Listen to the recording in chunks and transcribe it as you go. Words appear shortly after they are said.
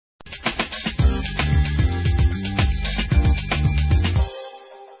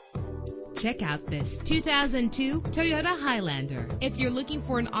Check out this 2002 Toyota Highlander. If you're looking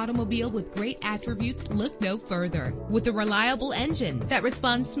for an automobile with great attributes, look no further. With a reliable engine that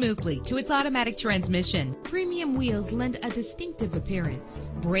responds smoothly to its automatic transmission, premium wheels lend a distinctive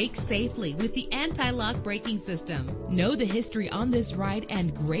appearance. Brake safely with the anti-lock braking system. Know the history on this ride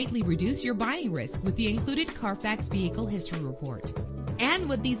and greatly reduce your buying risk with the included Carfax Vehicle History Report. And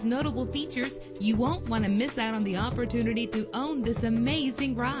with these notable features, you won't want to miss out on the opportunity to own this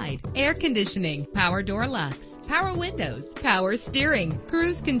amazing ride. Air conditioning, power door locks, power windows, power steering,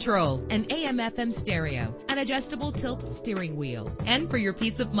 cruise control, an AM/FM stereo, an adjustable tilt steering wheel. And for your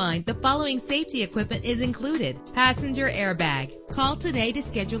peace of mind, the following safety equipment is included: passenger airbag. Call today to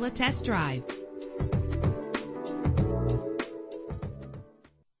schedule a test drive.